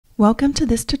Welcome to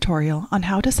this tutorial on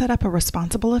how to set up a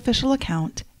responsible official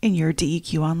account in Your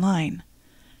DEQ Online.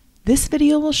 This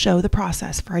video will show the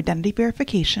process for identity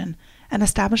verification and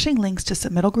establishing links to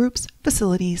submittal groups,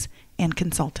 facilities, and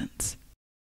consultants.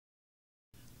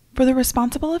 For the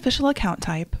responsible official account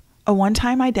type, a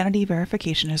one-time identity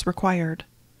verification is required.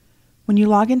 When you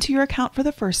log into your account for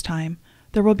the first time,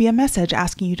 there will be a message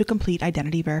asking you to complete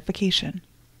identity verification.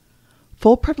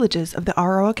 Full privileges of the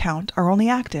RO account are only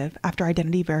active after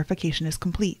identity verification is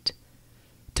complete.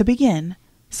 To begin,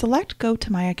 select Go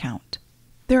to My Account.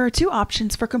 There are two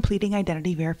options for completing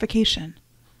identity verification.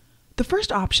 The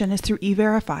first option is through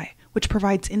E-Verify, which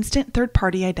provides instant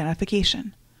third-party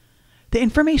identification. The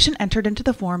information entered into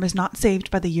the form is not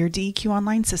saved by the Your DEQ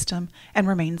Online system and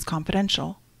remains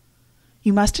confidential.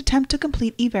 You must attempt to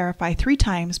complete E-Verify 3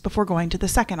 times before going to the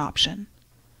second option.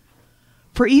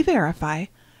 For E-Verify,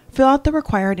 fill out the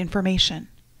required information.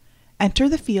 Enter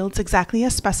the fields exactly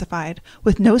as specified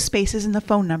with no spaces in the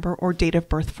phone number or date of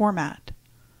birth format.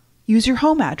 Use your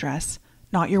home address,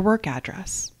 not your work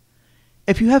address.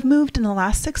 If you have moved in the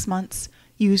last 6 months,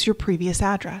 use your previous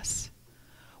address.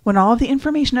 When all of the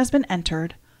information has been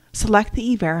entered, select the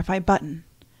E-Verify button.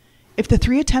 If the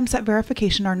 3 attempts at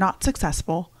verification are not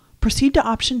successful, proceed to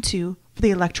option 2 for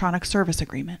the electronic service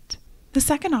agreement. The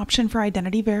second option for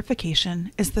identity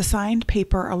verification is the signed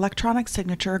paper electronic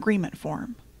signature agreement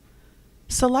form.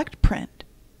 Select Print.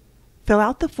 Fill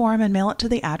out the form and mail it to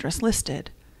the address listed.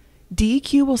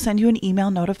 DEQ will send you an email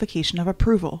notification of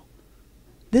approval.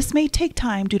 This may take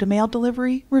time due to mail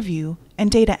delivery, review,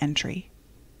 and data entry.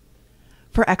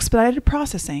 For expedited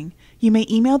processing, you may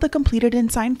email the completed and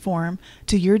signed form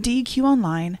to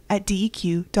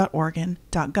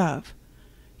yourdeqonline@deq.oregon.gov.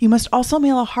 You must also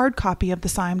mail a hard copy of the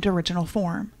signed original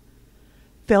form.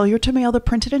 Failure to mail the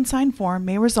printed and signed form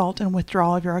may result in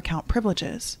withdrawal of your account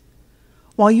privileges.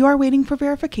 While you are waiting for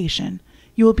verification,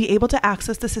 you will be able to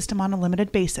access the system on a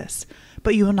limited basis,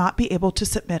 but you will not be able to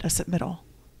submit a submittal.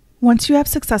 Once you have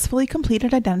successfully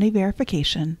completed identity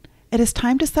verification, it is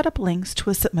time to set up links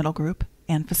to a submittal group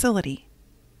and facility.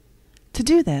 To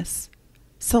do this,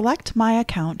 select My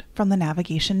Account from the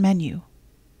navigation menu.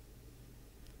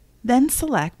 Then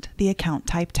select the Account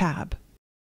Type tab.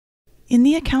 In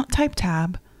the Account Type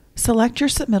tab, select your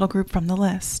submittal group from the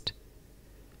list.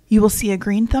 You will see a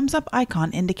green thumbs up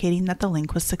icon indicating that the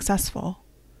link was successful.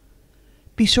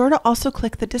 Be sure to also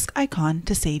click the disk icon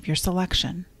to save your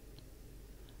selection.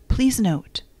 Please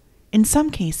note, in some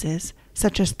cases,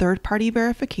 such as third-party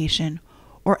verification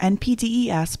or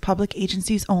NPDES Public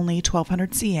Agencies Only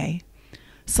 1200 CA,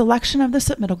 selection of the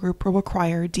submittal group will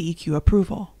require DEQ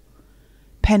approval.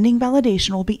 Pending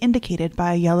validation will be indicated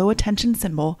by a yellow attention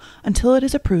symbol until it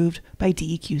is approved by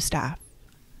DEQ staff.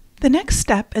 The next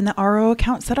step in the RO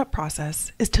account setup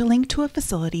process is to link to a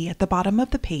facility at the bottom of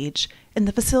the page in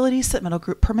the Facility Submittal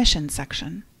Group Permissions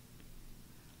section.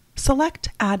 Select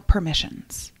Add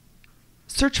Permissions.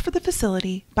 Search for the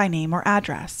facility by name or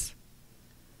address.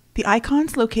 The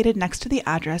icons located next to the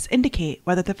address indicate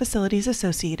whether the facility is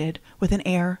associated with an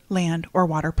air, land, or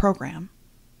water program.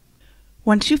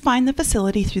 Once you find the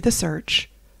facility through the search,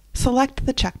 select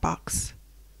the checkbox.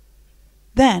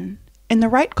 Then, in the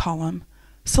right column,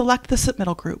 select the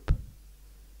submittal group.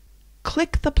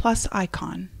 Click the plus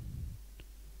icon.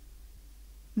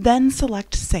 Then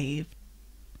select Save.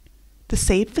 The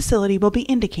saved facility will be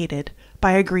indicated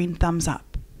by a green thumbs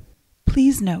up.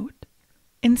 Please note,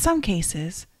 in some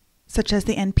cases, such as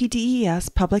the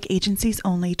NPDES Public Agencies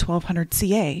Only 1200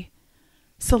 CA,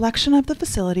 selection of the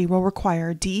facility will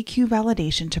require DEQ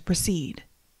validation to proceed.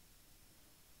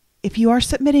 If you are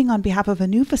submitting on behalf of a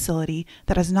new facility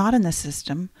that is not in the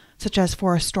system, such as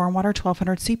for a Stormwater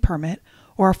 1200C permit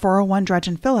or a 401 dredge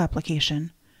and fill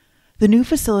application, the new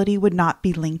facility would not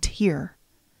be linked here.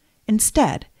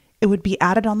 Instead, it would be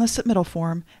added on the submittal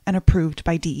form and approved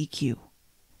by DEQ.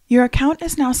 Your account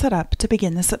is now set up to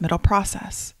begin the submittal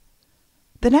process.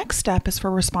 The next step is for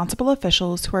responsible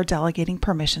officials who are delegating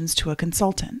permissions to a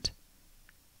consultant.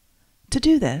 To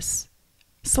do this,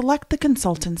 select the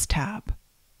Consultants tab.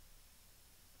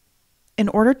 In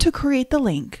order to create the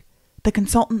link, the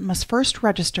consultant must first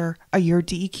register a Your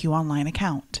DEQ Online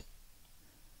account.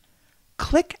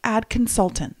 Click Add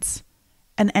Consultants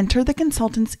and enter the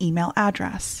consultant's email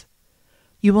address.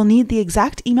 You will need the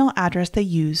exact email address they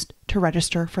used to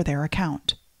register for their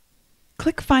account.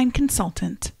 Click Find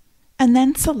Consultant and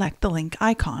then select the link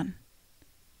icon.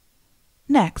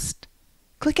 Next,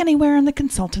 click anywhere in the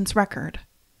consultant's record.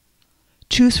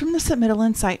 Choose from the Submittal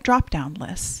and Site drop-down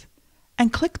lists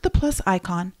and click the plus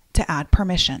icon to add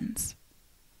permissions.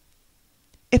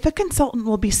 If a consultant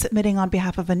will be submitting on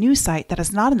behalf of a new site that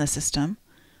is not in the system,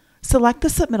 select the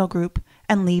submittal group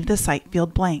and leave the site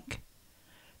field blank.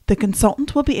 The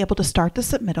consultant will be able to start the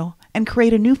submittal and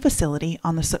create a new facility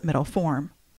on the submittal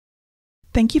form.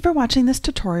 Thank you for watching this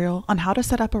tutorial on how to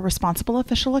set up a responsible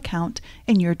official account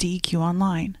in Your DEQ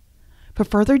Online. For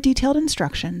further detailed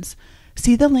instructions,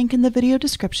 see the link in the video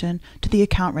description to the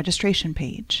account registration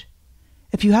page.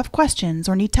 If you have questions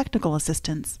or need technical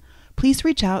assistance, please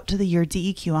reach out to the Your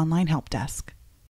DEQ Online help desk.